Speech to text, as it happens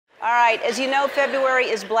All right, as you know, February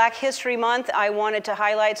is Black History Month. I wanted to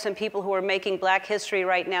highlight some people who are making Black history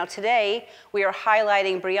right now. Today, we are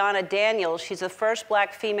highlighting Brehanna Daniels. She's the first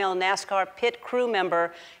Black female NASCAR pit crew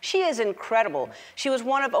member. She is incredible. She was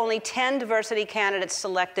one of only 10 diversity candidates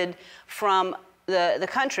selected from the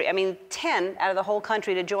country. I mean, 10 out of the whole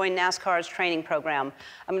country to join NASCAR's training program.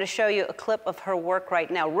 I'm going to show you a clip of her work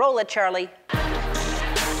right now. Roll it, Charlie.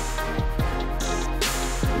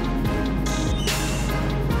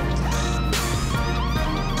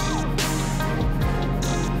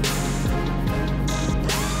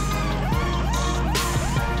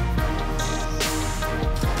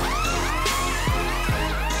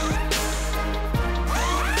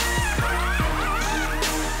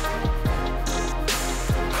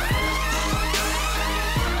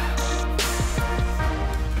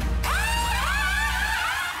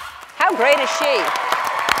 How great is she?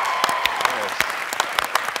 Yes.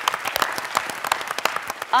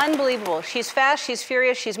 Unbelievable. She's fast, she's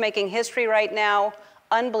furious, she's making history right now.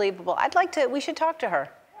 Unbelievable. We should talk to her.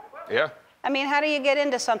 Yeah. I mean, how do you get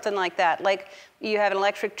into something like that? Like, you have an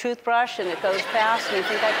electric toothbrush and it goes fast and you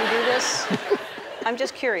think I can do this? I'm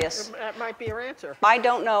just curious. That might be her answer. I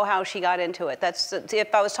don't know how she got into it.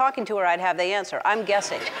 If I was talking to her, I'd have the answer. I'm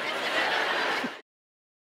guessing.